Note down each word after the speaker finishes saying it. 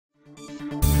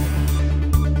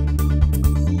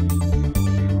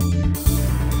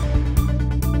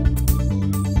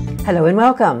Hello and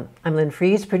welcome. I'm Lynn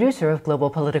Fries, producer of Global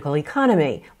Political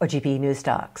Economy, or GP News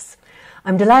Talks.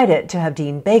 I'm delighted to have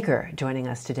Dean Baker joining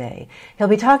us today. He'll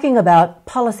be talking about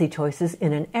policy choices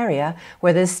in an area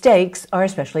where the stakes are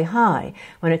especially high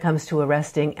when it comes to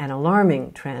arresting an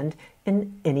alarming trend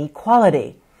in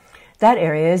inequality. That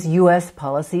area is U.S.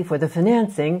 policy for the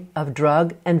financing of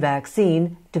drug and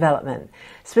vaccine development,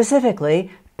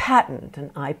 specifically patent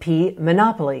and IP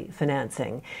monopoly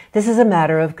financing. This is a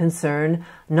matter of concern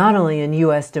not only in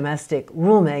U.S. domestic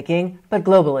rulemaking, but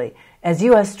globally, as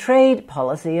U.S. trade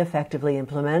policy effectively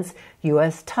implements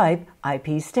U.S.-type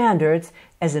IP standards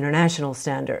as international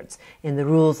standards in the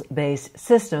rules-based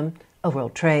system of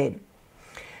world trade.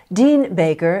 Dean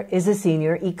Baker is a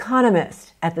senior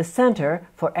economist at the Center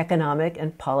for Economic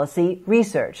and Policy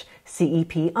Research,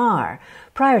 CEPR.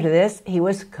 Prior to this, he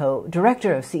was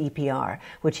co-director of CEPR,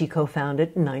 which he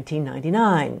co-founded in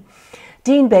 1999.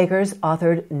 Dean Baker's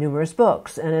authored numerous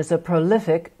books and is a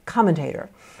prolific commentator.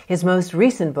 His most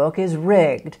recent book is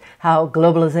Rigged: How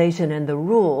Globalization and the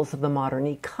Rules of the Modern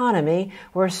Economy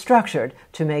Were Structured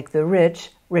to Make the Rich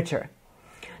Richer.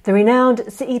 The renowned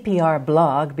CEPR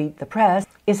blog, Beat the Press,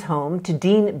 is home to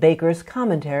Dean Baker's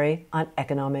commentary on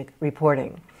economic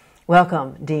reporting.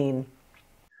 Welcome, Dean.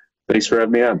 Thanks for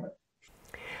having me on.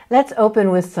 Let's open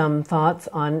with some thoughts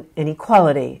on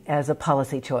inequality as a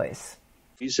policy choice.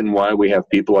 The reason why we have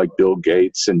people like Bill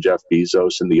Gates and Jeff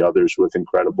Bezos and the others with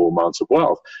incredible amounts of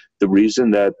wealth, the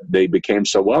reason that they became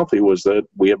so wealthy was that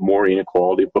we have more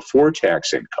inequality before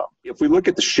tax income. If we look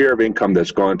at the share of income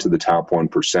that's gone to the top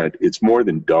 1%, it's more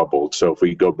than doubled. So if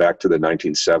we go back to the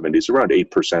 1970s, around 8%,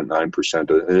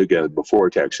 9%, and again, before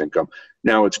tax income,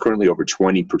 now it's currently over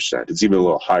 20%. It's even a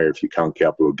little higher if you count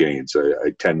capital gains.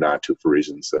 I tend not to for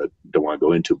reasons that I don't want to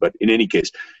go into. But in any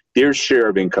case, their share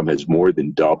of income has more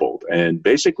than doubled. And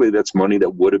basically, that's money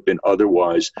that would have been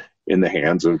otherwise in the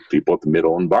hands of people at the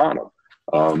middle and bottom.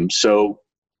 So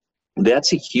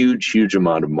that's a huge, huge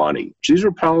amount of money. These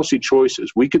are policy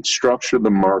choices. We could structure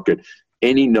the market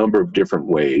any number of different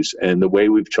ways, and the way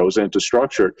we've chosen to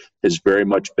structure it has very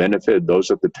much benefited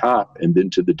those at the top and been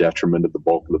to the detriment of the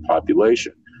bulk of the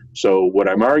population. So what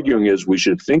I'm arguing is we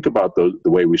should think about the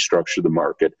way we structure the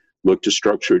market, look to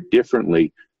structure it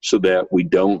differently so that we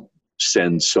don't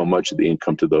send so much of the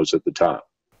income to those at the top.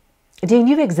 Dean,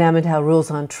 you've examined how rules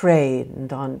on trade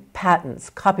and on patents,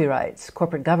 copyrights,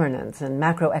 corporate governance, and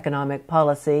macroeconomic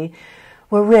policy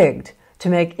were rigged to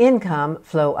make income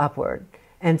flow upward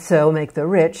and so make the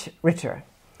rich richer.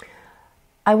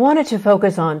 I wanted to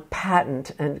focus on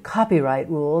patent and copyright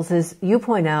rules, as you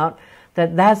point out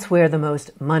that that's where the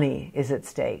most money is at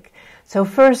stake. So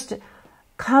first,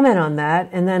 comment on that,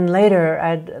 and then later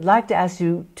I'd like to ask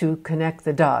you to connect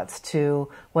the dots to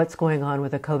what's going on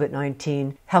with the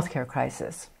COVID-19 healthcare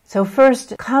crisis. So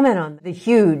first, comment on the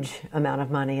huge amount of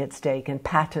money at stake in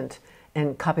patent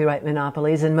and copyright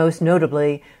monopolies, and most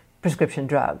notably, prescription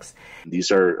drugs.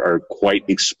 These are quite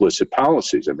explicit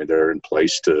policies. I mean, they're in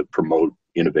place to promote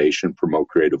innovation, promote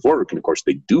creative work, and of course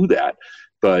they do that.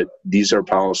 But these are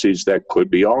policies that could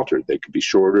be altered. They could be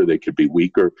shorter, they could be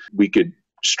weaker. We could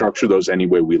structure those any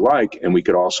way we like, and we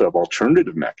could also have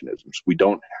alternative mechanisms. We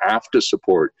don't have to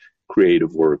support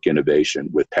creative work, innovation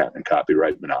with patent and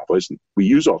copyright monopolies. We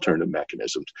use alternative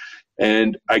mechanisms.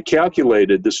 And I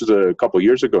calculated, this is a couple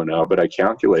years ago now, but I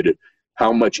calculated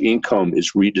how much income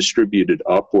is redistributed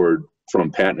upward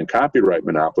from patent and copyright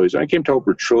monopolies. And I came to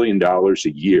over $1 trillion a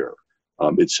year.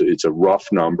 It's a rough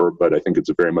number, but I think it's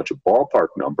very much a ballpark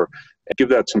number. And give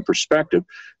that some perspective, $1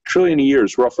 trillion a year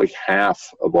is roughly half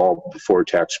of all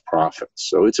before-tax profits.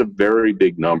 So it's a very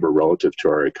big number relative to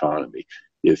our economy.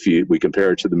 If we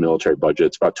compare it to the military budget,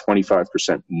 it's about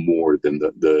 25% more than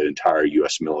the entire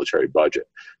U.S. military budget.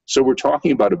 So we're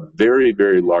talking about a very,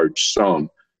 very large sum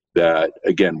that,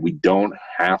 again, we don't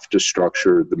have to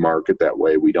structure the market that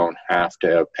way. We don't have to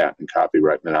have patent and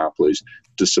copyright monopolies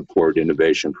to support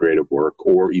innovation, creative work,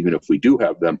 or even if we do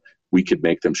have them, we could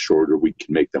make them shorter, we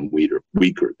can make them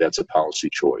weaker. That's a policy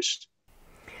choice.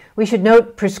 We should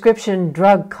note prescription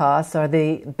drug costs are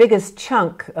the biggest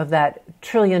chunk of that $1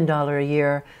 trillion a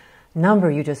year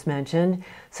number you just mentioned.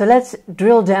 So let's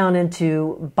drill down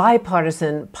into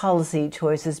bipartisan policy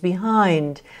choices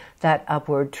behind that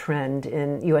upward trend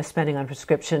in U.S. spending on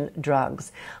prescription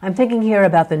drugs. I'm thinking here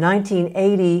about the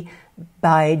 1980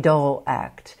 Bayh-Dole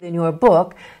Act. In your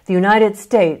book, The United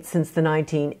States Since the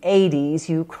 1980s,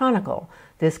 you chronicle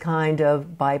this kind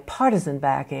of bipartisan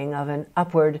backing of an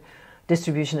upward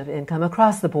distribution of income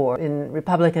across the board in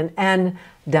Republican and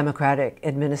Democratic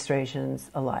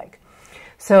administrations alike.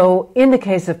 So in the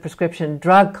case of prescription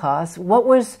drug costs, what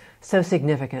was so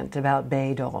significant about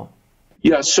Bayh-Dole?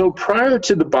 Yeah, so prior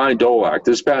to the Bayh-Dole Act,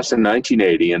 this passed in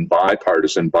 1980, and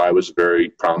bipartisan. Bayh was a very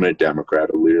prominent Democrat,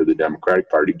 a leader of the Democratic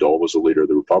Party. Dole was a leader of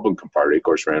the Republican Party, of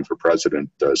course, ran for president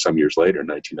some years later in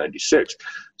 1996.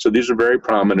 So these are very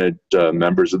prominent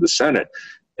members of the Senate.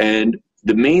 And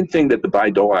the main thing that the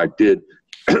Bayh-Dole Act did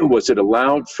was it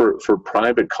allowed for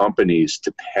private companies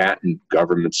to patent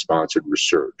government-sponsored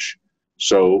research.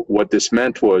 So what this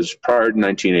meant was prior to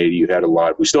 1980, you had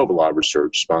we still have a lot of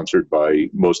research sponsored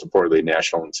by, most importantly,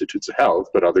 National Institutes of Health,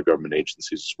 but other government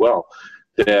agencies as well,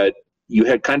 that you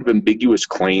had kind of ambiguous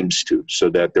claims to, so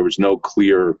that there was no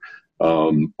clear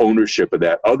ownership of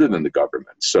that other than the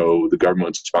government. So the government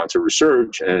would sponsor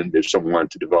research, and if someone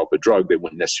wanted to develop a drug, they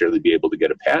wouldn't necessarily be able to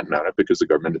get a patent on it because the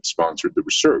government had sponsored the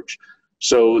research.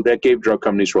 So that gave drug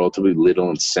companies relatively little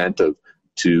incentive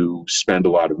to spend a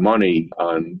lot of money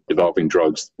on developing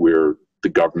drugs where the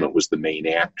government was the main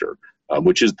actor,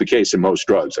 which is the case in most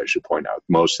drugs, I should point out.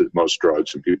 Most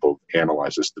drugs, and people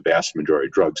analyze this, the vast majority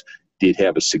of drugs did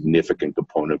have a significant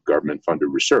component of government-funded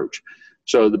research.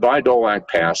 So the Bayh-Dole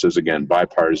Act passes, again,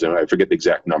 bipartisan. I forget the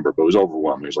exact number, but it was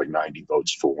overwhelming. It was like 90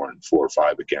 votes for and 4 or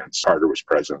 5 against. Carter was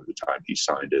president at the time. He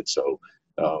signed it. So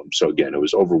again, it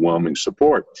was overwhelming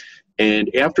support.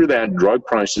 And after that, drug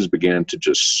prices began to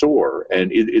just soar.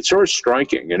 And it's sort of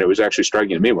striking. And it was actually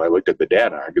striking to me when I looked at the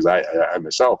data, because I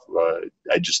myself,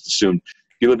 I just assumed,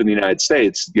 if you live in the United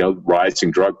States,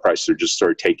 rising drug prices are just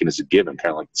sort of taken as a given,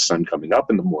 kind of like the sun coming up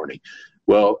in the morning.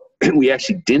 Well, we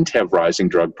actually didn't have rising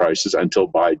drug prices until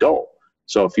Bayh-Dole.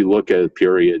 So if you look at a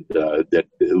period that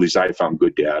at least I found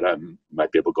good data, I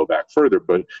might be able to go back further,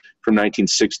 but from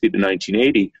 1960 to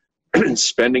 1980,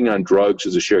 spending on drugs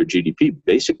as a share of GDP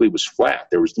basically was flat.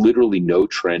 There was literally no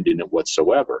trend in it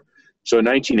whatsoever. So in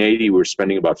 1980, we were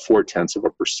spending about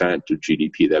 0.4% of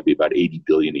GDP. That'd be about $80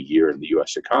 billion a year in the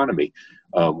U.S. economy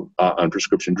on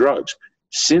prescription drugs.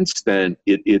 Since then,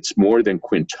 it's more than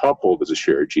quintupled as a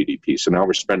share of GDP. So now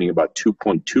we're spending about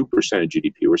 2.2% of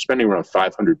GDP. We're spending around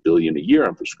 $500 billion a year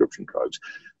on prescription drugs.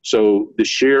 So the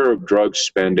share of drug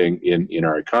spending in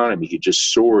our economy, it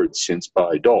just soared since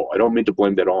Bayh-Dole. I don't mean to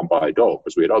blame that all on Bayh-Dole,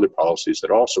 because we had other policies that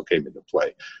also came into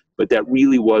play. But that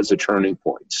really was a turning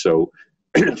point. So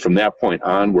from that point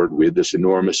onward, we had this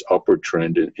enormous upward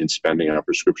trend in spending on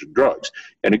prescription drugs.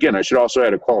 And again, I should also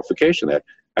add a qualification that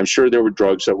I'm sure there were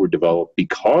drugs that were developed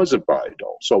because of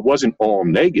Bayh-Dole. So it wasn't all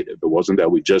negative. It wasn't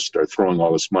that we just are throwing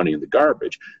all this money in the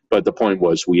garbage. But the point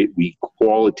was we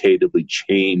qualitatively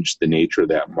changed the nature of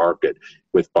that market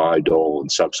with Bayh-Dole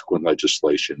and subsequent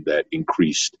legislation that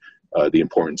increased the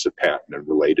importance of patent and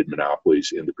related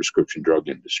monopolies in the prescription drug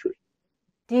industry.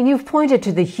 Dean, you've pointed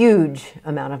to the huge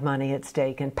amount of money at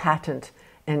stake in patent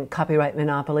and copyright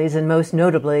monopolies, and most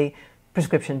notably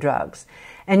prescription drugs.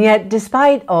 And yet,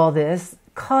 despite all this,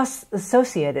 costs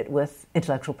associated with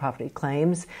intellectual property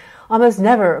claims almost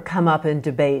never come up in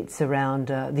debates around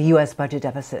the U.S. budget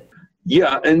deficit.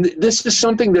 Yeah, and this is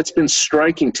something that's been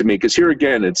striking to me, because here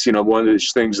again, it's one of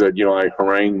those things that I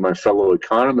harangue my fellow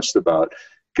economists about,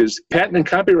 because patent and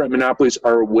copyright monopolies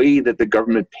are a way that the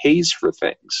government pays for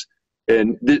things.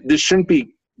 And this shouldn't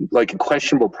be like a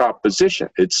questionable proposition.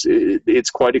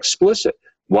 It's quite explicit.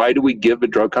 Why do we give a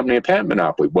drug company a patent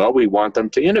monopoly? Well, we want them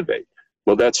to innovate.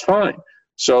 Well, that's fine.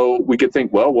 So we could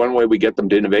think, well, one way we get them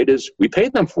to innovate is we pay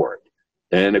them for it.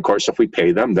 And of course, if we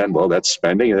pay them, then, well, that's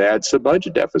spending and it adds to the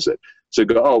budget deficit. So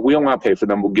go, oh, we don't want to pay for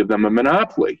them, we'll give them a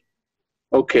monopoly.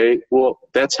 Okay, well,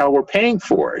 that's how we're paying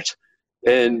for it.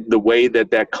 And the way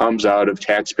that comes out of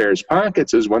taxpayers'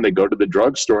 pockets is when they go to the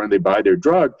drugstore and they buy their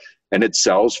drug, and it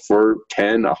sells for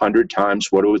 10, 100 times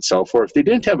what it would sell for if they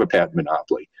didn't have a patent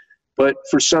monopoly. But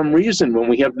for some reason, when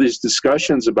we have these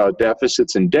discussions about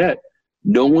deficits and debt,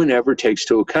 no one ever takes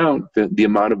into account the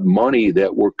amount of money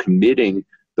that we're committing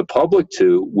the public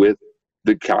to with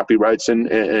the copyrights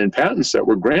and patents that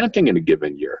we're granting in a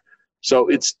given year. So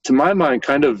it's, to my mind,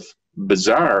 kind of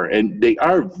bizarre, and they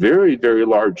are very, very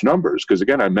large numbers, because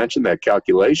again, I mentioned that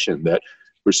calculation that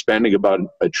we're spending about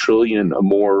 $1 trillion or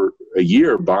more a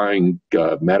year buying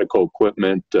medical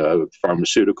equipment,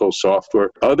 pharmaceutical software,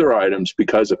 other items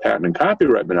because of patent and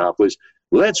copyright monopolies.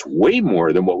 Well, that's way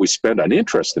more than what we spend on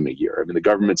interest in a year. I mean, the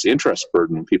government's interest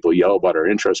burden, when people yell about our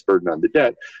interest burden on the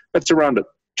debt, that's around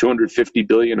 $250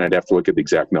 billion. I'd have to look at the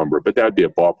exact number, but that would be a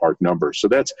ballpark number. So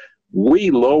that's way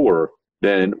lower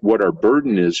than what our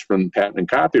burden is from patent and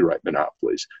copyright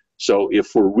monopolies. So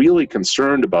if we're really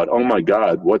concerned about, oh my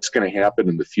God, what's going to happen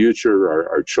in the future,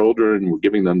 our children, we're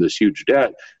giving them this huge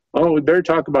debt, oh, we better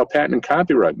talk about patent and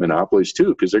copyright monopolies too,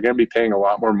 because they're going to be paying a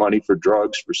lot more money for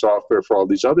drugs, for software, for all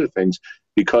these other things,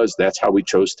 because that's how we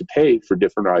chose to pay for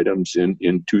different items in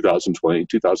 2020,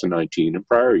 2019, and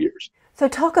prior years. So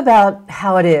talk about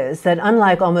how it is that,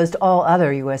 unlike almost all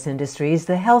other U.S. industries,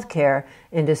 the healthcare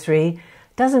industry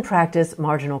doesn't practice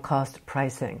marginal cost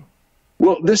pricing.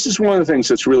 Well, this is one of the things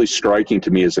that's really striking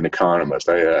to me as an economist.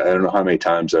 I don't know how many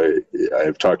times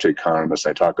I've talked to economists.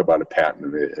 I talk about a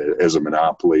patent as a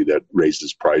monopoly that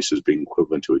raises prices being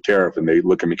equivalent to a tariff, and they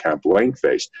look at me kind of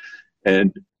blank-faced.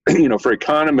 And, for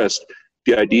economists,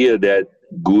 the idea that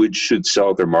goods should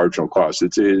sell at their marginal cost,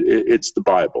 it's the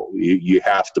Bible. You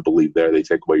have to believe there. They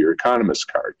take away your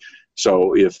economist card.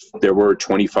 So if there were a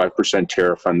 25%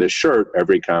 tariff on this shirt,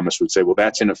 every economist would say, well,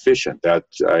 that's inefficient. That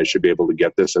I should be able to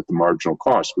get this at the marginal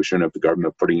cost. We shouldn't have the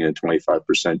government putting in a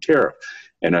 25% tariff.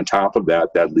 And on top of that,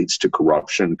 that leads to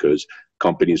corruption because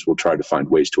companies will try to find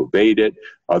ways to evade it.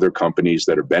 Other companies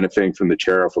that are benefiting from the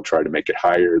tariff will try to make it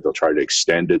higher. They'll try to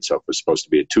extend it. So if it's supposed to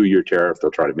be a 2-year tariff,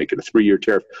 they'll try to make it a 3-year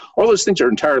tariff. All those things are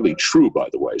entirely true, by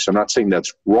the way. So I'm not saying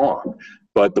that's wrong.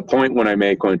 But the point when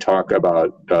I talk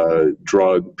about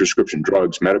prescription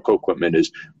drugs, medical equipment, is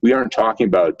we aren't talking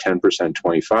about 10%,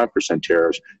 25%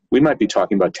 tariffs. We might be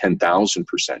talking about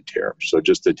 10,000% tariffs. So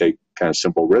just to take kind of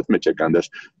simple arithmetic on this,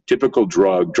 typical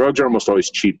drugs are almost always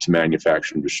cheap to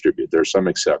manufacture and distribute. There are some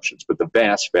exceptions, but the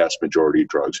vast, vast majority of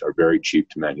drugs are very cheap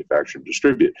to manufacture and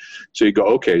distribute. So you go,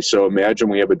 okay, so imagine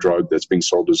we have a drug that's being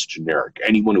sold as generic.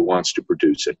 Anyone who wants to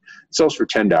produce it sells for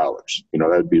 $10. That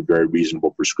would be a very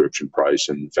reasonable prescription price.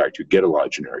 And in fact, you get a lot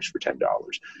of generics for $10.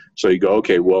 So you go,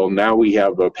 okay, well, now we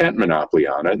have a patent monopoly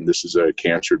on it, and this is a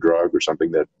cancer drug or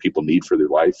something that people need for their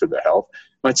life, for their health.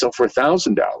 It might sell for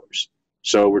 $1,000.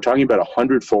 So we're talking about a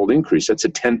 100-fold increase. That's a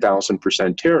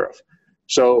 10,000% tariff.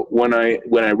 So when I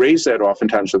raise that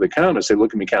oftentimes with economists, they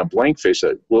look at me kind of blank-faced.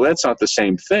 Well, that's not the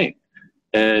same thing.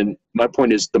 And my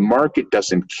point is the market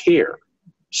doesn't care.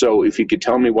 So if you could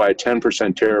tell me why a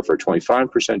 10% tariff or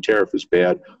 25% tariff is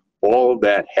bad, all of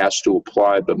that has to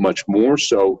apply, but much more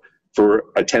so for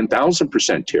a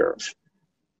 10,000% tariff.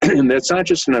 And that's not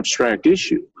just an abstract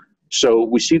issue. So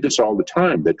we see this all the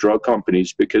time, that drug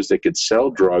companies, because they could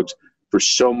sell drugs for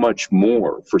so much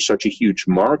more, for such a huge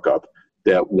markup,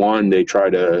 that one, they try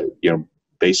to,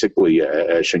 basically,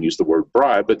 I shouldn't use the word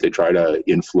bribe, but they try to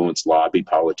influence, lobby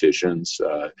politicians.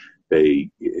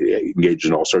 They engage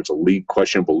in all sorts of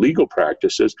questionable legal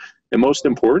practices. And most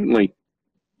importantly,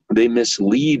 they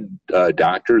mislead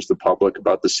doctors, the public,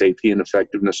 about the safety and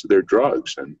effectiveness of their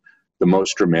drugs. And the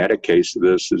most dramatic case of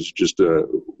this is just I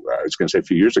was going to say a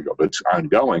few years ago, but it's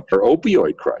ongoing, our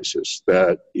opioid crisis.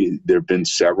 That there have been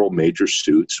several major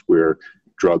suits where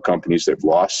drug companies, they've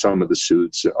lost some of the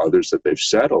suits, others that they've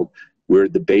settled, where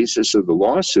the basis of the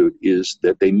lawsuit is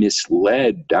that they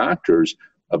misled doctors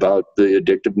about the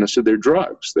addictiveness of their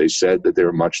drugs. They said that they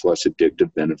were much less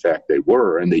addictive than in fact they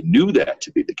were, and they knew that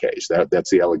to be the case. That's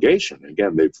the allegation.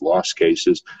 Again, they've lost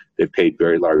cases. They've paid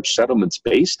very large settlements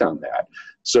based on that.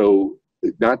 So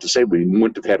not to say we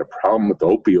wouldn't have had a problem with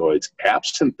opioids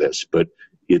absent this, but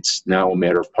it's now a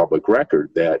matter of public record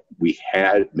that we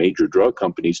had major drug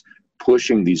companies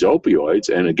pushing these opioids.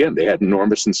 And again, they had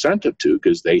enormous incentive to,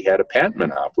 because they had a patent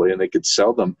monopoly and they could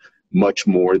sell them much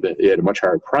more at a much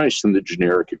higher price than the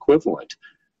generic equivalent.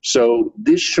 So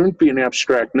this shouldn't be an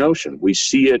abstract notion. We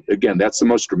see it, again, that's the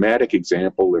most dramatic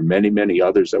example. There are many, many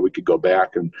others that we could go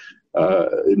back and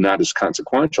not as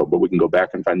consequential, but we can go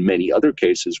back and find many other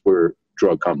cases where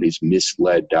drug companies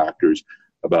misled doctors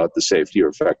about the safety or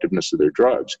effectiveness of their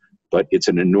drugs. But it's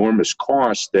an enormous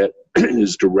cost that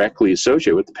is directly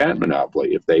associated with the patent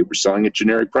monopoly. If they were selling at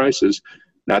generic prices,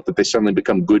 not that they suddenly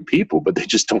become good people, but they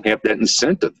just don't have that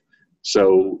incentive.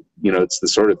 So, it's the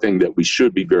sort of thing that we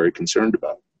should be very concerned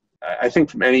about. I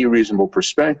think from any reasonable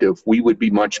perspective, we would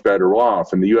be much better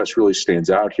off, and the U.S. really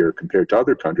stands out here compared to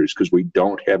other countries because we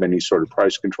don't have any sort of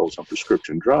price controls on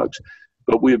prescription drugs.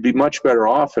 But we would be much better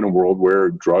off in a world where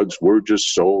drugs were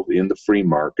just sold in the free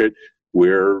market,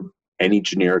 where any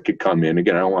generic could come in.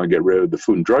 Again, I don't want to get rid of the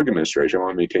Food and Drug Administration. I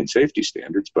want to maintain safety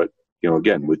standards. But,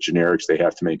 again, with generics, they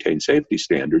have to maintain safety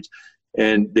standards.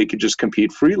 And they could just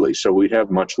compete freely. So we'd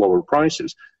have much lower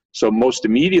prices. So most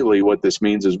immediately what this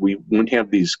means is we wouldn't have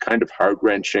these kind of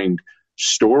heart-wrenching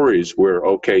stories where,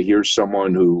 okay, here's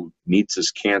someone who needs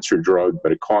this cancer drug,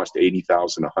 but it costs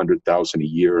 $80,000, $100,000 a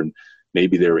year, and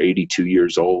maybe they're 82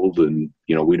 years old, and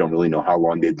we don't really know how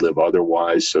long they'd live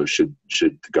otherwise. So should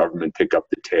the government pick up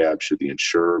the tab? Should the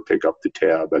insurer pick up the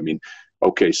tab? I mean,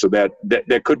 okay, so that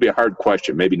could be a hard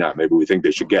question. Maybe not. Maybe we think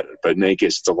they should get it. But in any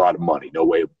case, it's a lot of money. No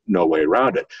way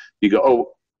around it. You go,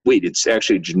 oh, wait, it's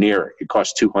actually generic. It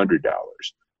costs $200.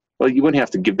 Well, you wouldn't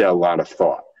have to give that a lot of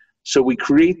thought. So we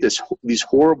create these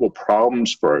horrible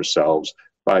problems for ourselves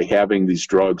by having these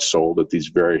drugs sold at these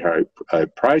very high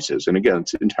prices. And again,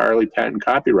 it's entirely patent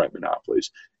copyright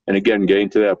monopolies. And again, getting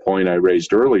to that point I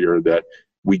raised earlier, that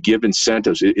we give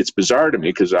incentives. It's bizarre to me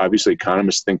because obviously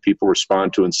economists think people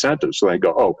respond to incentives. So I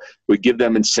go, oh, we give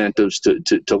them incentives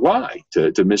to lie,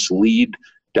 to mislead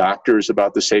doctors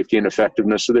about the safety and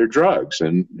effectiveness of their drugs.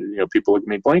 And people look at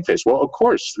me blank-faced. Well, of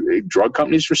course, drug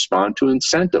companies respond to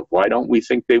incentive. Why don't we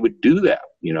think they would do that?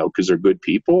 Because they're good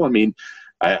people. I mean,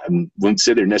 I wouldn't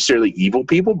say they're necessarily evil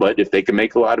people, but if they can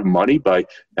make a lot of money by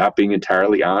not being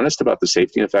entirely honest about the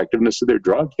safety and effectiveness of their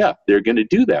drug, yeah, they're going to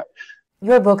do that.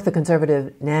 Your book, The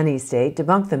Conservative Nanny State,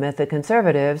 debunked the myth that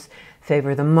conservatives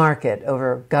favor the market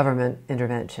over government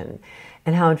intervention,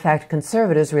 and how, in fact,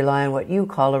 conservatives rely on what you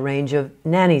call a range of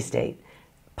nanny state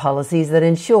policies that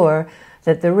ensure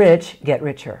that the rich get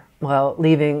richer, while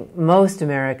leaving most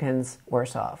Americans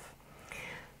worse off.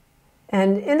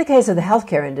 And in the case of the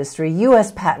healthcare industry,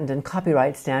 U.S. patent and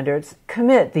copyright standards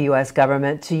commit the U.S.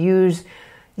 government to use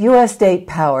U.S. state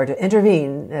power to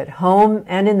intervene at home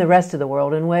and in the rest of the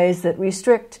world in ways that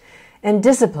restrict and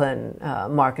discipline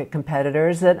market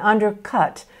competitors that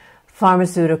undercut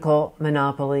pharmaceutical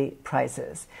monopoly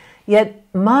prices. Yet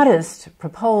modest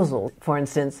proposals, for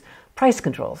instance, price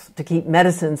controls to keep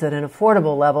medicines at an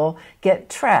affordable level, get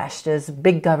trashed as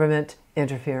big government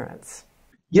interference.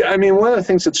 Yeah, I mean, one of the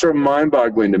things that's sort of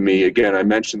mind-boggling to me, again, I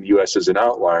mentioned the U.S. as an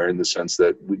outlier in the sense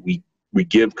that we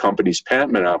give companies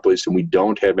patent monopolies and we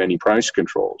don't have any price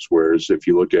controls. Whereas if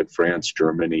you look at France,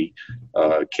 Germany,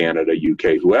 Canada,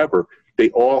 UK, whoever, they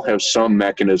all have some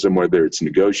mechanism, whether it's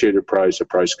negotiated price or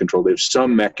price control, they have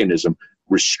some mechanism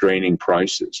restraining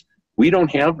prices. We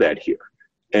don't have that here.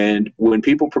 And when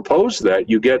people propose that,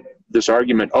 you get this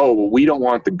argument, oh, well, we don't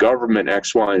want the government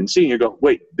X, Y, and Z. And you go,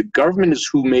 wait, the government is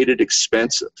who made it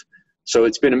expensive. So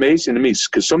it's been amazing to me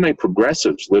because so many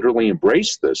progressives literally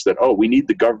embrace this, that, oh, we need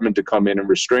the government to come in and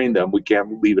restrain them. We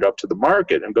can't leave it up to the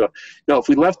market. And go, no, if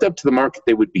we left it up to the market,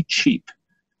 they would be cheap.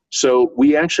 So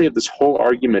we actually have this whole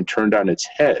argument turned on its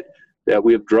head, that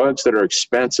we have drugs that are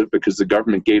expensive because the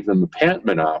government gave them a patent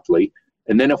monopoly.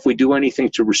 And then if we do anything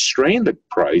to restrain the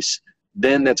price,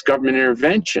 then that's government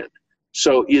intervention.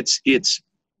 So it's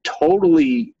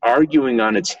totally arguing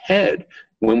on its head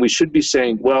when we should be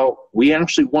saying, well, we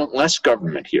actually want less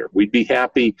government here. We'd be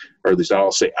happy, or at least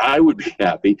I'll say I would be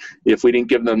happy, if we didn't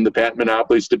give them the patent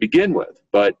monopolies to begin with.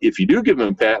 But if you do give them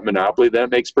a patent monopoly, that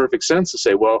makes perfect sense to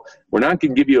say, well, we're not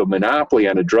going to give you a monopoly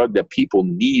on a drug that people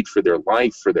need for their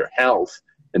life, for their health,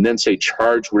 and then say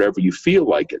charge whatever you feel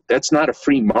like it. That's not a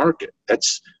free market.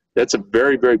 That's a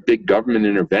very, very big government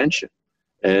intervention.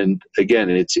 And again,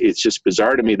 it's just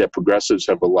bizarre to me that progressives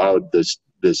have allowed this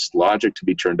logic to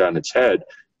be turned on its head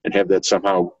and have that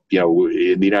somehow,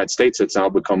 in the United States, it's now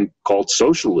become called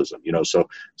socialism. So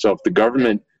if the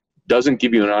government doesn't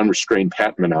give you an unrestrained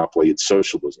patent monopoly, it's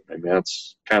socialism. I mean,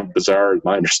 that's kind of bizarre,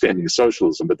 my understanding of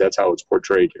socialism, but that's how it's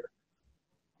portrayed here.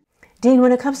 Dean,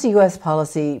 when it comes to U.S.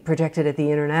 policy projected at the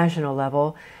international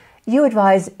level, you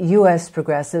advise U.S.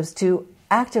 progressives to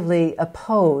actively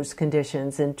oppose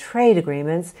conditions in trade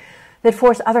agreements that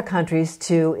force other countries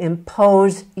to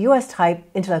impose U.S.-type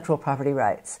intellectual property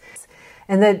rights,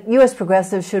 and that U.S.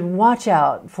 progressives should watch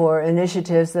out for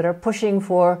initiatives that are pushing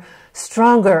for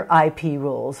stronger IP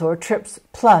rules or TRIPS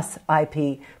plus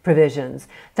IP provisions,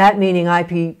 that meaning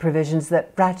IP provisions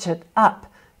that ratchet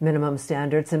up minimum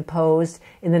standards imposed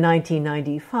in the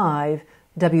 1995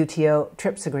 WTO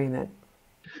TRIPS agreement.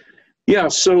 Yeah,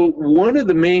 so one of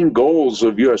the main goals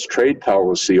of U.S. trade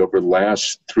policy over the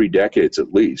last 3 decades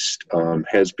at least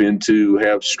has been to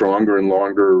have stronger and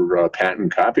longer patent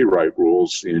and copyright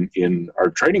rules in our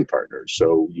trading partners.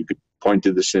 So you could point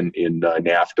to this in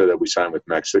NAFTA that we signed with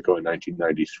Mexico in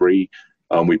 1993.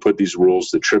 We put these rules,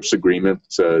 the TRIPS agreement,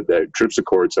 the TRIPS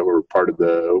Accords that were part of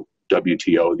the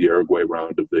WTO, the Uruguay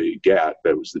round of the GATT,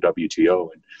 that was the WTO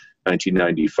in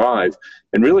 1995,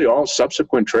 and really all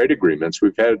subsequent trade agreements,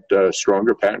 we've had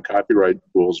stronger patent copyright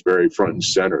rules very front and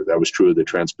center. That was true of the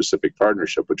Trans-Pacific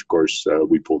Partnership, which of course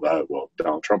we pulled out. Well,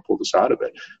 Donald Trump pulled us out of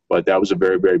it, but that was a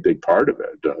very, very big part of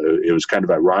it. It was kind of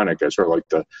ironic. I sort of like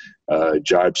to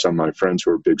jibe some of my friends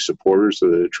who are big supporters of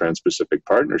the Trans-Pacific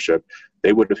Partnership.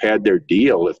 They would have had their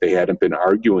deal if they hadn't been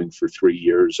arguing for 3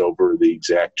 years over the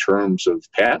exact terms of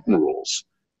patent rules,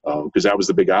 because that was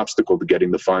the big obstacle to getting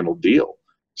the final deal.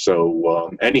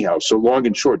 So anyhow, so long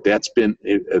and short, that's been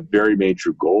a very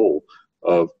major goal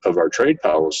of our trade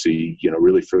policy,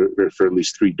 really for at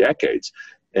least 3 decades.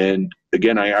 And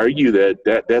again, I argue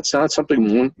that's not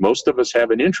something most of us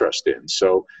have an interest in.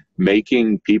 So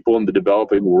making people in the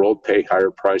developing world pay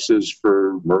higher prices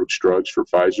for Merck's drugs, for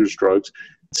Pfizer's drugs,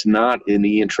 it's not in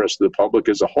the interest of the public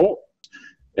as a whole.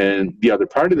 And the other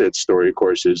part of that story, of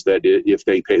course, is that if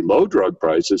they pay low drug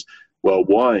prices, well,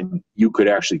 one, you could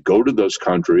actually go to those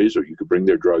countries, or you could bring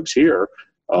their drugs here.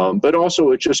 But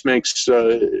also, it just makes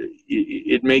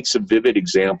it makes a vivid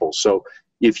example. So,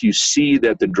 if you see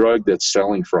that the drug that's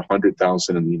selling for $100,000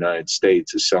 in the United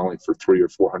States is selling for $300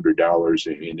 or $400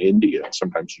 in India,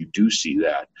 sometimes you do see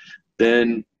that,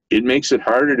 then it makes it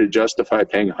harder to justify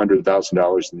paying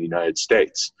 $100,000 in the United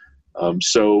States.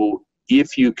 So,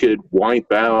 if you could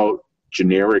wipe out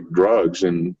generic drugs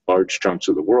in large chunks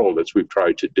of the world, as we've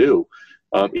tried to do,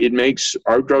 it makes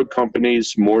our drug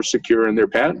companies more secure in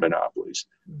their patent monopolies.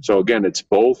 So again, it's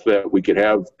both that we could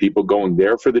have people going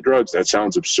there for the drugs. That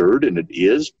sounds absurd, and it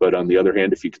is. But on the other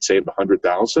hand, if you could save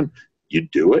 $100,000,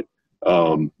 you'd do it.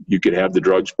 You could have the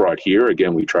drugs brought here.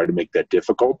 Again, we try to make that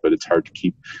difficult, but it's hard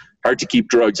to keep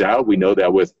drugs out. We know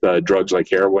that with drugs like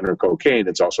heroin or cocaine,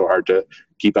 it's also hard to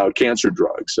keep out cancer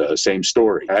drugs. Same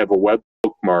story. I have a web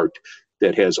bookmarked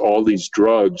that has all these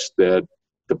drugs that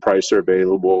the price are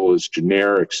available as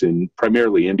generics in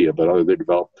primarily India, but other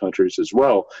developed countries as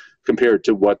well, compared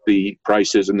to what the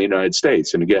price is in the United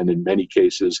States. And again, in many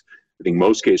cases, I think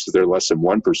most cases, they're less than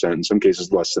 1%, in some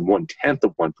cases less than 1/10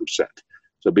 of 1%.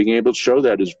 So being able to show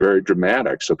that is very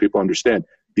dramatic. So people understand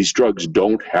these drugs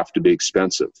don't have to be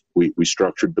expensive. We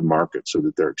structured the market so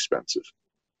that they're expensive.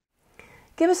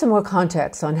 Give us some more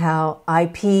context on how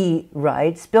IP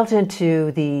rights built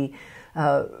into the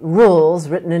rules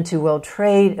written into World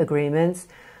Trade Agreements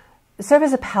serve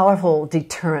as a powerful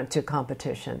deterrent to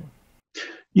competition.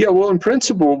 Yeah, well, in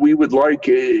principle, we would like,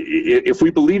 if we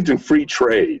believed in free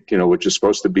trade, which is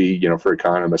supposed to be, for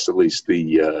economists at least,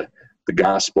 the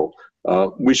gospel,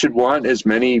 we should want as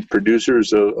many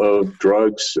producers of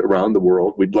drugs around the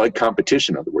world. We'd like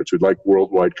competition, in other words. We'd like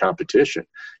worldwide competition.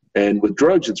 And with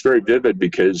drugs, it's very vivid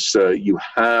because you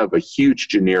have a huge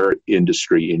generic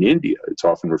industry in India. It's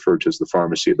often referred to as the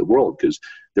pharmacy of the world because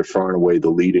they're far and away the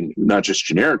leading, not just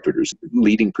generic producer,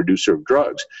 leading producer of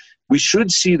drugs. We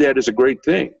should see that as a great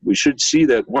thing. We should see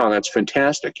that, wow, that's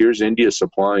fantastic. Here's India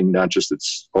supplying not just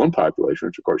its own population,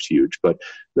 which of course is huge, but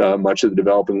much of the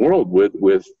developing world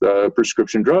with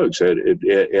prescription drugs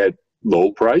at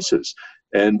low prices.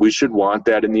 And we should want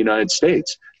that in the United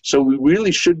States. So we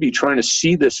really should be trying to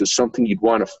see this as something you'd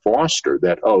want to foster,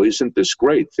 that, oh, isn't this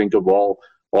great? Think of all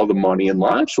the money and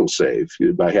lives we'll save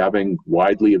by having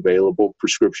widely available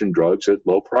prescription drugs at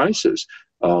low prices.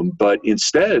 But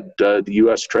instead, the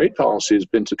U.S. trade policy has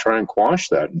been to try and quash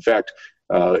that. In fact,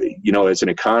 as an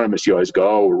economist, you always go,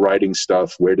 oh, we're writing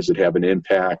stuff, where does it have an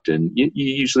impact? And you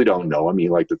usually don't know. I mean,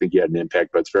 you like to think you had an impact,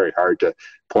 but it's very hard to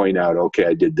point out, okay,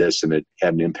 I did this and it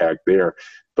had an impact there.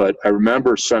 But I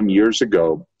remember some years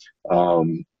ago,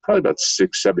 probably about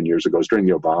 6-7 years ago, it was during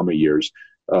the Obama years,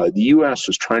 the U.S.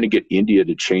 was trying to get India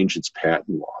to change its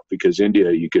patent law, because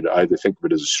India, you could either think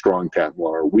of it as a strong patent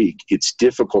law or weak. It's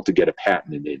difficult to get a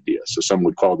patent in India. So some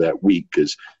would call that weak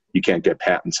because you can't get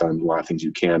patents on a lot of things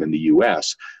you can in the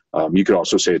U.S. You could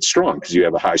also say it's strong because you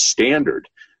have a high standard.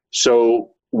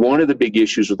 So one of the big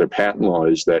issues with their patent law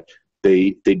is that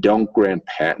they don't grant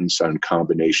patents on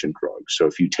combination drugs. So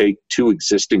if you take two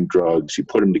existing drugs, you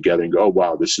put them together and go, oh,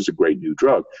 wow, this is a great new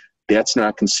drug, that's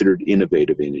not considered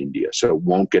innovative in India, so it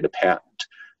won't get a patent.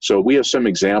 So we have some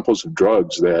examples of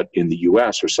drugs that in the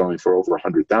U.S. are selling for over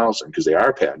 $100,000 because they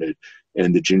are patented,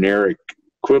 and the generic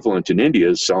equivalent in India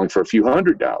is selling for a few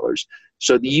 $100s.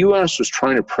 So the U.S. was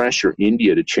trying to pressure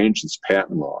India to change its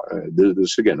patent law.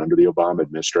 This, again, under the Obama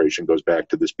administration, goes back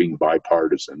to this being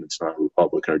bipartisan. It's not a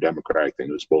Republican or Democratic thing.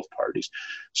 It was both parties.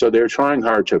 So they're trying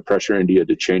hard to pressure India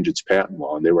to change its patent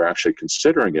law, and they were actually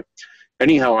considering it.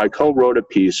 Anyhow, I co-wrote a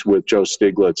piece with Joe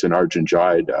Stiglitz and Arjun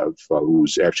Jayadav,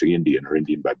 who's actually Indian or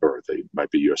Indian by birth. He might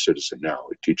be a U.S. citizen now.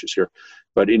 He teaches here.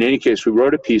 But in any case, we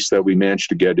wrote a piece that we managed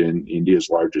to get in India's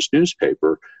largest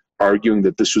newspaper, arguing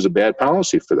that this was a bad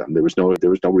policy for them. There was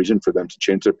no reason for them to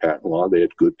change their patent law. They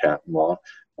had good patent law.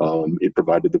 It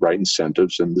provided the right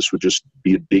incentives, and this would just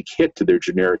be a big hit to their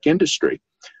generic industry.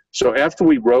 So after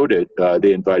we wrote it,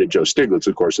 they invited Joe Stiglitz,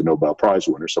 of course, a Nobel Prize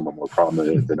winner, someone more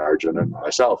prominent than Arjun and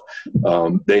myself.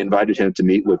 They invited him to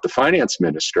meet with the finance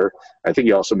minister. I think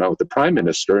he also met with the prime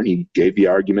minister, and he gave the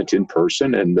argument in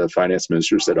person, and the finance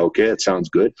minister said, okay, it sounds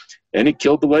good, and it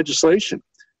killed the legislation.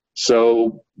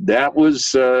 So that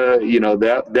was,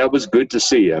 that was good to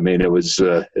see. I mean, it was,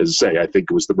 as I say, I think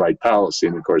it was the right policy.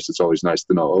 And of course, it's always nice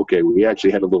to know, okay, we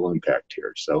actually had a little impact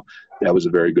here. So that was a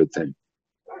very good thing.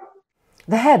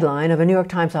 The headline of a New York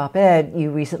Times op-ed you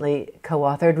recently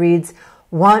co-authored reads,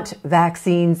 "Want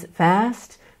vaccines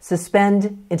fast?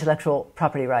 Suspend intellectual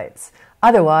property rights.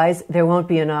 Otherwise, there won't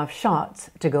be enough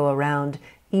shots to go around,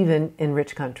 even in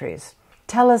rich countries."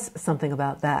 Tell us something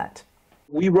about that.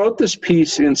 We wrote this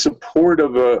piece in support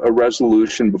of a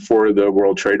resolution before the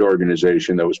World Trade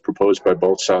Organization that was proposed by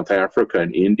both South Africa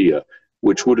and India,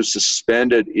 which would have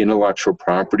suspended intellectual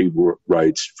property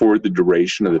rights for the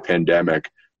duration of the pandemic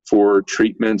for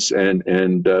treatments and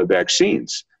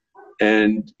vaccines.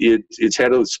 And it's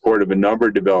had the support of a number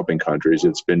of developing countries.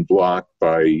 It's been blocked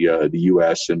by the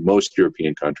U.S. and most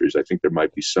European countries. I think there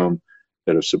might be some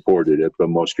that have supported it, but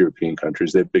most European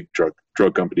countries, they have big drug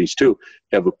companies too,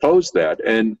 have opposed that.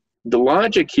 And the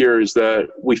logic here is that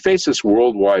we face this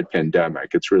worldwide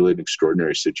pandemic. It's really an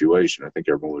extraordinary situation. I think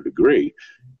everyone would agree.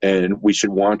 And we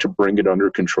should want to bring it under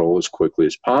control as quickly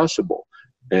as possible.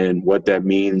 And what that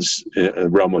means in the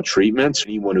realm of treatments,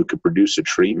 anyone who could produce a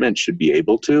treatment should be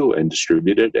able to and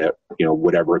distribute it at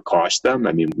whatever it costs them.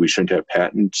 I mean, we shouldn't have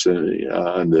patents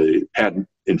on the patent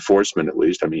enforcement, at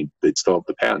least. I mean, they'd still have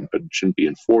the patent, but it shouldn't be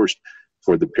enforced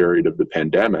for the period of the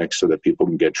pandemic so that people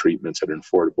can get treatments at an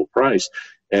affordable price.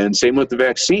 And same with the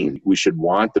vaccine. We should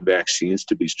want the vaccines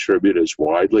to be distributed as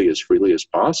widely, as freely as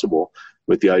possible,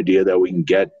 with the idea that we can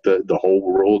get the whole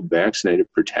world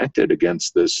vaccinated, protected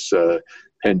against this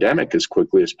pandemic as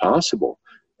quickly as possible.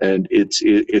 And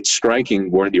it's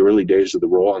striking. We're in the early days of the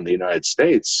rollout in the United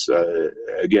States.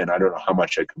 Again, I don't know how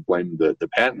much I can blame the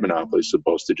patent monopoly as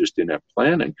opposed to just inept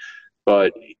planning,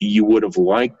 but you would have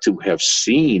liked to have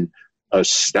seen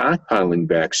stockpiling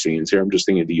vaccines. Here I'm just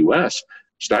thinking of the U.S.,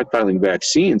 stockpiling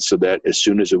vaccines so that as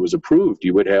soon as it was approved,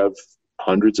 you would have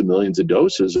hundreds of millions of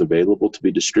doses available to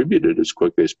be distributed as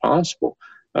quickly as possible.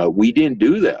 We didn't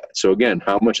do that. So again,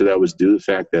 how much of that was due to the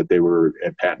fact that they were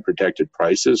at patent-protected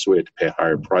prices, so we had to pay a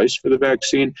higher price for the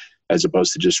vaccine, as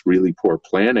opposed to just really poor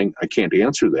planning? I can't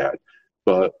answer that.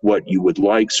 But what you would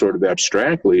like sort of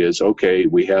abstractly is, okay,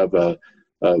 we have a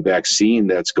vaccine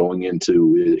that's going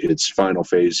into its final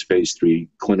phase 3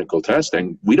 clinical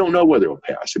testing. We don't know whether it'll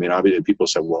pass. I mean, obviously people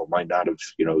say, well, it might not have,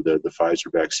 the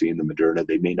Pfizer vaccine, the Moderna,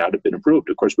 they may not have been approved.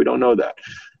 Of course, we don't know that.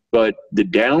 But the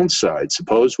downside,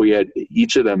 suppose we had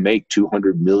each of them make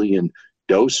 200 million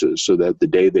doses so that the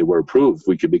day they were approved,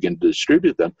 we could begin to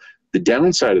distribute them. The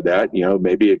downside of that,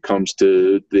 maybe it comes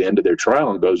to the end of their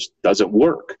trial and goes, doesn't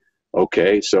work.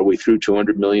 Okay, so we threw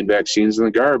 200 million vaccines in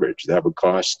the garbage. That would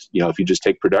cost, if you just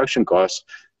take production costs,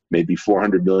 maybe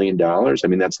 $400 million. I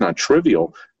mean, that's not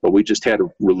trivial, but we just had a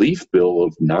relief bill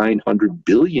of $900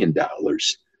 billion.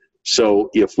 So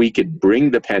if we could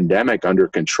bring the pandemic under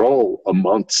control a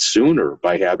month sooner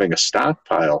by having a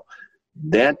stockpile,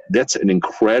 that's an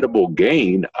incredible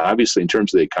gain, obviously, in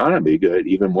terms of the economy, but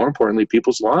even more importantly,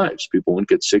 people's lives. People wouldn't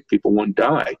get sick, people wouldn't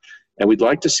die. And we'd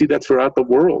like to see that throughout the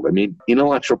world. I mean,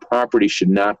 intellectual property should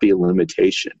not be a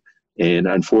limitation. And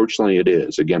unfortunately, it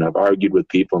is. Again, I've argued with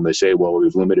people and they say, well,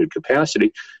 we've limited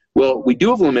capacity. Well, we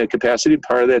do have limited capacity.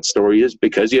 Part of that story is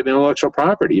because you have intellectual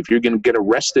property. If you're going to get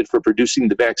arrested for producing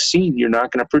the vaccine, you're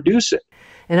not going to produce it.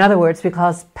 In other words,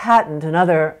 because patent and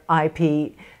other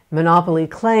IP monopoly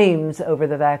claims over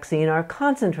the vaccine are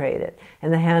concentrated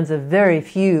in the hands of very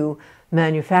few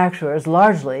manufacturers,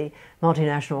 largely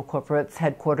multinational corporates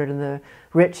headquartered in the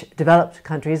rich, developed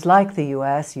countries like the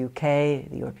US, UK,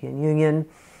 the European Union.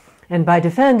 And by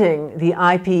defending the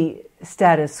IP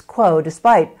status quo,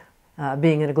 despite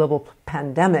being in a global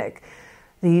pandemic,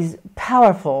 these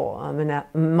powerful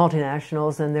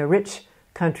multinationals and their rich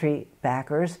country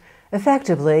backers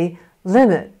effectively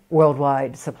limit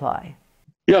worldwide supply.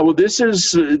 Yeah, well, this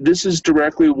is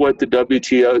directly what the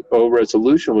WTO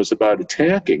resolution was about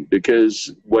attacking,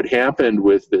 because what happened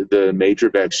with the major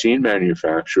vaccine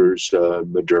manufacturers,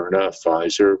 Moderna,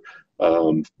 Pfizer,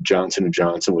 Johnson &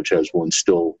 Johnson, which has one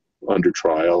still under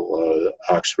trial,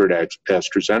 Oxford,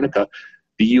 AstraZeneca,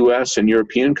 the U.S. and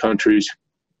European countries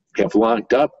have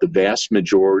locked up the vast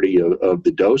majority of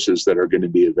the doses that are going to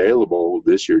be available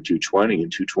this year, 2020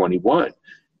 and 2021.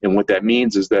 And what that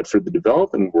means is that for the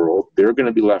developing world, they're going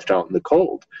to be left out in the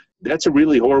cold. That's a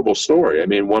really horrible story. I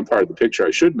mean, one part of the picture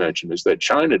I should mention is that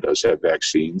China does have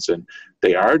vaccines, and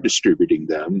they are distributing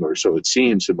them, or so it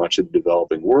seems, to much of the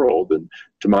developing world. And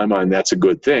to my mind, that's a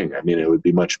good thing. I mean, it would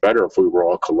be much better if we were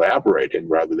all collaborating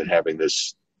rather than having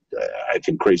this, I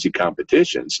think, crazy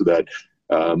competition, so that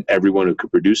everyone who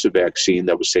could produce a vaccine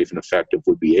that was safe and effective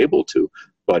would be able to.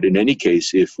 But in any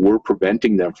case, if we're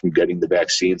preventing them from getting the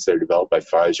vaccines that are developed by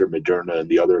Pfizer, Moderna, and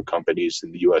the other companies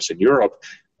in the U.S. and Europe,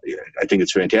 I think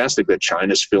it's fantastic that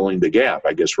China's filling the gap.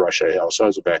 I guess Russia also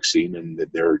has a vaccine, and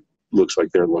looks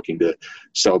like they're looking to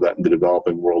sell that in the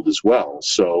developing world as well.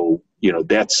 So,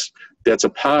 that's a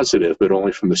positive, but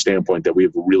only from the standpoint that we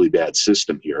have a really bad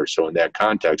system here. So in that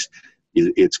context,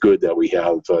 it's good that we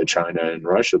have China and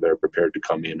Russia that are prepared to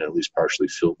come in and at least partially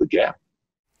fill the gap.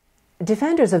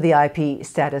 defenders of the IP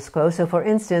status quo, so for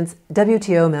instance,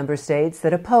 WTO member states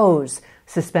that oppose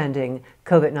suspending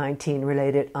COVID-19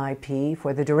 related IP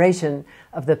for the duration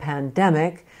of the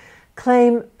pandemic,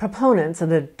 claim proponents of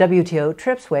the WTO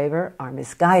TRIPS waiver are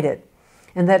misguided,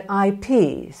 and that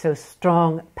IP, so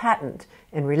strong patent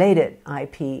and related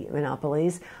IP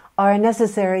monopolies, are a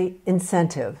necessary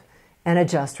incentive and a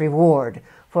just reward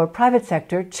for private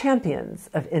sector champions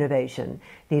of innovation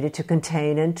needed to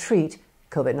contain and treat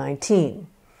COVID-19.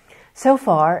 So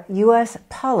far, U.S.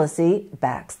 policy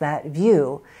backs that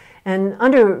view. And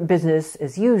under business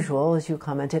as usual, as you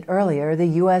commented earlier, the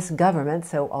U.S. government,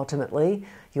 so ultimately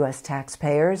U.S.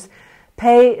 taxpayers,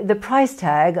 pay the price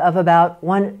tag of about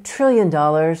 $1 trillion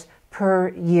per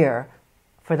year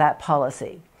for that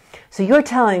policy. So you're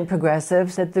telling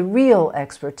progressives that the real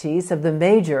expertise of the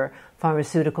major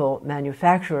pharmaceutical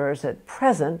manufacturers at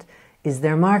present is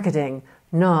their marketing,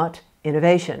 not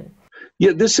innovation.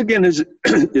 Yeah, this again is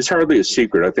hardly a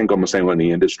secret. I think almost anyone in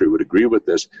the industry would agree with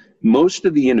this. Most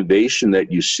of the innovation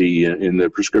that you see in the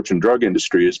prescription drug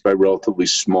industry is by relatively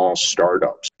small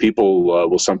startups. People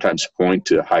will sometimes point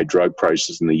to high drug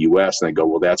prices in the U.S. and they go,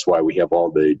 well, that's why we have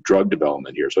all the drug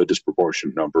development here. So a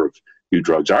disproportionate number of new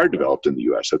drugs are developed in the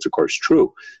U.S. That's, of course,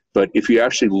 true. But if you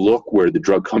actually look where the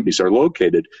drug companies are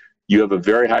located, you have a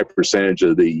very high percentage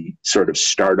of the sort of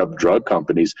startup drug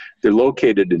companies. They're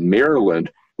located in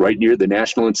Maryland, right near the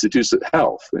National Institutes of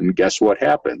Health. And guess what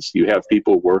happens? You have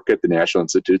people work at the National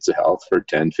Institutes of Health for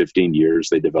 10, 15 years.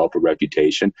 They develop a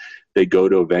reputation. They go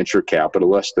to a venture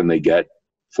capitalist and they get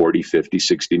 40, 50,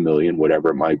 60 million, whatever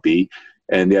it might be.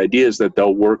 And the idea is that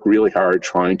they'll work really hard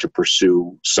trying to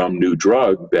pursue some new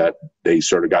drug that they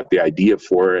sort of got the idea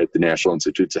for at the National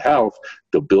Institutes of Health.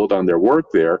 They'll build on their work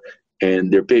there.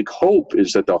 And their big hope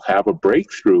is that they'll have a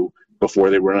breakthrough before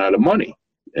they run out of money.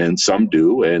 And some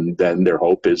do, and then their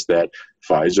hope is that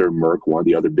Pfizer, Merck, one of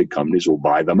the other big companies will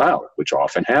buy them out, which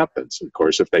often happens. Of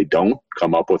course, if they don't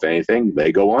come up with anything,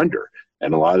 they go under.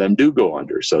 And a lot of them do go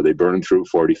under. So they burn through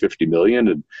 40, 50 million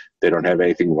and they don't have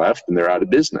anything left and they're out of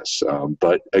business.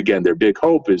 But again, their big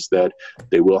hope is that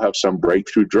they will have some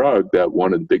breakthrough drug that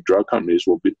one of the big drug companies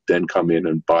will then come in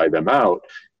and buy them out.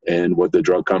 And what the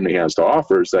drug company has to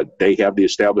offer is that they have the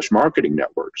established marketing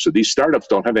network. So these startups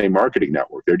don't have any marketing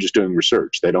network. They're just doing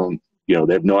research. They don't, they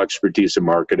have no expertise in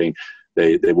marketing.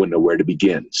 They wouldn't know where to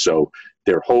begin. So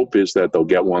their hope is that they'll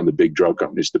get one of the big drug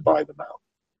companies to buy them out.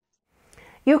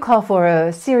 You call for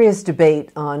a serious debate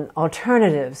on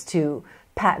alternatives to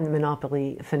patent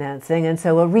monopoly financing, and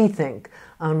so a rethink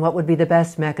on what would be the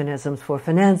best mechanisms for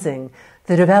financing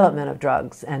the development of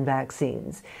drugs and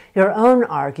vaccines. Your own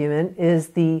argument is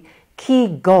the key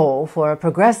goal for a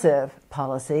progressive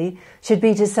policy should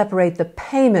be to separate the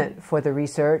payment for the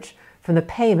research from the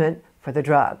payment for the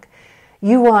drug.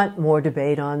 You want more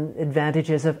debate on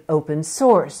advantages of open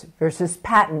source versus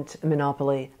patent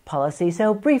monopoly policy.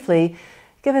 So briefly,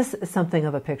 give us something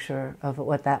of a picture of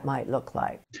what that might look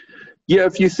like. Yeah,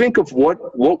 if you think of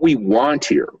what we want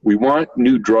here, we want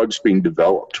new drugs being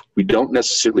developed. We don't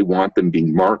necessarily want them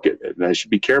being marketed. And I should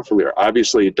be careful here.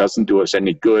 Obviously, it doesn't do us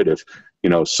any good if,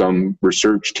 some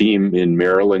research team in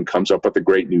Maryland comes up with a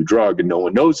great new drug and no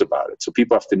one knows about it. So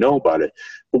people have to know about it.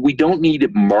 But we don't need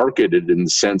it marketed in the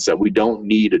sense that we don't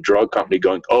need a drug company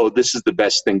going, oh, this is the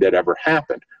best thing that ever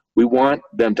happened. We want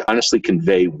them to honestly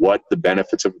convey what the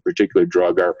benefits of a particular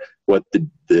drug are, what the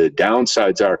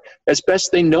downsides are, as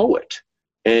best they know it.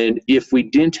 And if we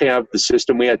didn't have the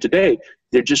system we had today,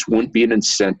 there just wouldn't be an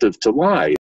incentive to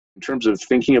lie. In terms of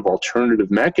thinking of alternative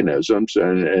mechanisms,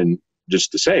 and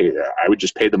just to say, I would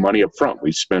just pay the money up front.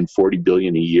 We spend $40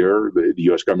 billion a year. The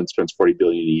U.S. government spends $40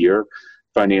 billion a year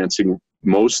financing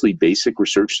mostly basic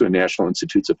research to the National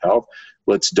Institutes of Health.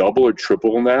 Let's double or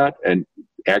triple that and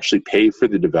actually pay for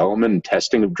the development and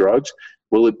testing of drugs.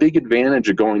 Well, a big advantage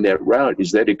of going that route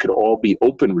is that it could all be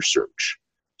open research.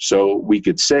 So we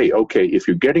could say, okay, if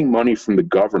you're getting money from the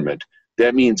government,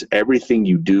 that means everything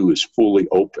you do is fully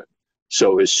open.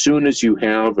 So as soon as you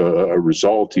have a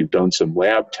result, you've done some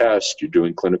lab tests, you're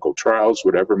doing clinical trials,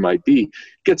 whatever it might be, it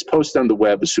gets posted on the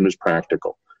web as soon as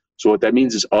practical. So what that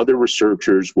means is other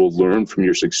researchers will learn from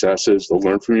your successes, they'll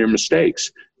learn from your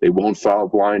mistakes. They won't follow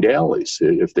blind alleys.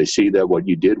 If they see that what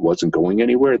you did wasn't going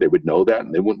anywhere, they would know that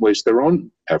and they wouldn't waste their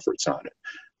own efforts on it.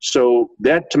 So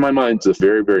that, to my mind, is a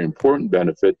very, very important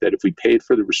benefit, that if we paid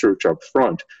for the research up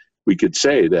front, we could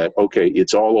say that, okay,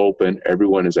 it's all open,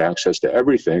 everyone has access to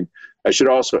everything. I should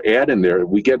also add in there,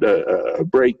 we get a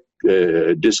break,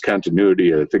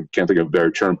 discontinuity, can't think of a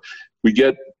better term. We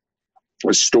get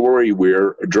a story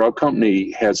where a drug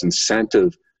company has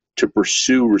incentive to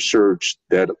pursue research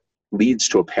that leads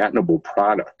to a patentable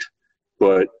product.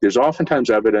 but there's oftentimes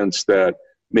evidence that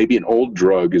maybe an old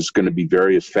drug is going to be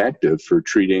very effective for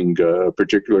treating a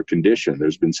particular condition.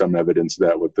 There's been some evidence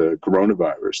that with the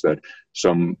coronavirus, that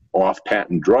some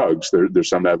off-patent drugs, there's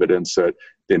some evidence that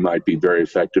they might be very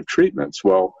effective treatments.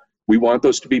 Well, we want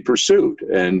those to be pursued.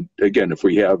 And again, if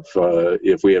we have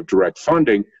direct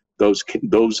funding, those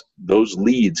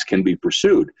leads can be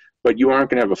pursued. But you aren't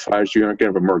going to have a Pfizer, you aren't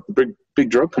going to have a Merck. The big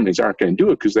drug companies aren't going to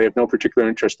do it because they have no particular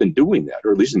interest in doing that,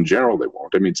 or at least in general they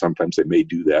won't. I mean, sometimes they may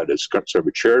do that as sort of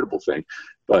a charitable thing,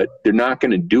 but they're not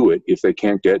going to do it if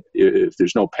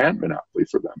there's no patent monopoly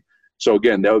for them. So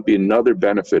again, that would be another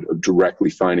benefit of directly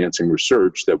financing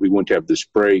research, that we wouldn't have this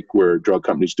break where drug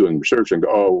companies doing research and go,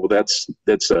 oh, well, that's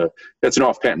an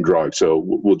off-patent drug, so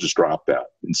we'll just drop that.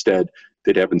 Instead,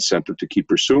 they'd have incentive to keep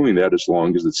pursuing that as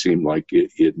long as it seemed like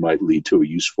it might lead to a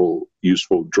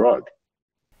useful drug.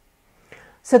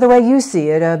 So the way you see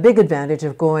it, a big advantage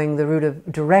of going the route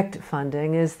of direct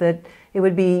funding is that it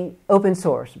would be open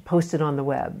source, posted on the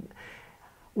web.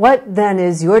 What then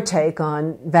is your take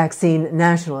on vaccine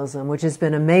nationalism, which has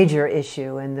been a major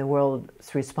issue in the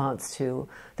world's response to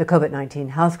the COVID-19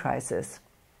 health crisis?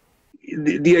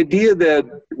 The idea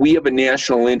that we have a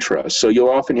national interest. So you'll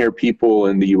often hear people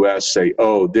in the U.S. say,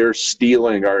 oh, they're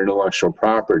stealing our intellectual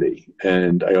property.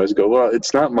 And I always go, well,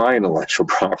 it's not my intellectual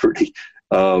property.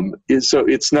 So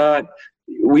it's not,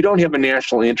 we don't have a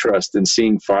national interest in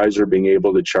seeing Pfizer being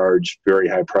able to charge very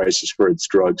high prices for its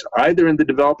drugs, either in the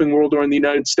developing world or in the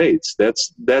United States.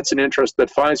 That's an interest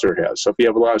that Pfizer has. So if you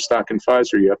have a lot of stock in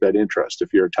Pfizer, you have that interest.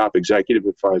 If you're a top executive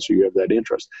at Pfizer, you have that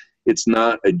interest. It's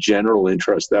not a general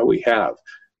interest that we have.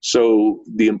 So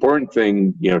the important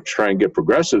thing, to try and get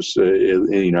progressives in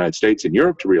the United States and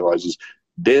Europe to realize is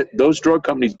those drug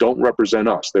companies don't represent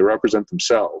us. They represent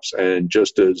themselves. And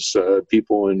just as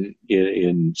people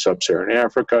in sub-Saharan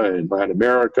Africa and Latin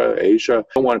America, Asia,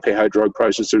 don't want to pay high drug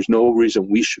prices, there's no reason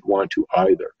we should want to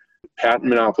either. Patent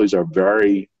monopolies are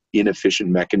very inefficient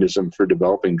mechanism for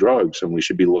developing drugs, and we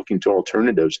should be looking to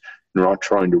alternatives and not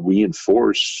trying to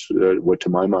reinforce what, to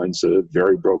my mind, is a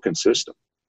very broken system.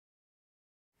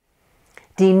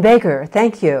 Dean Baker,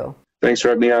 thank you. Thanks for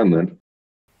having me on, Lynn.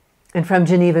 And from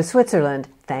Geneva, Switzerland,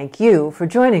 thank you for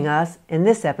joining us in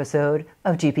this episode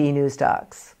of GPE News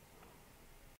Talks.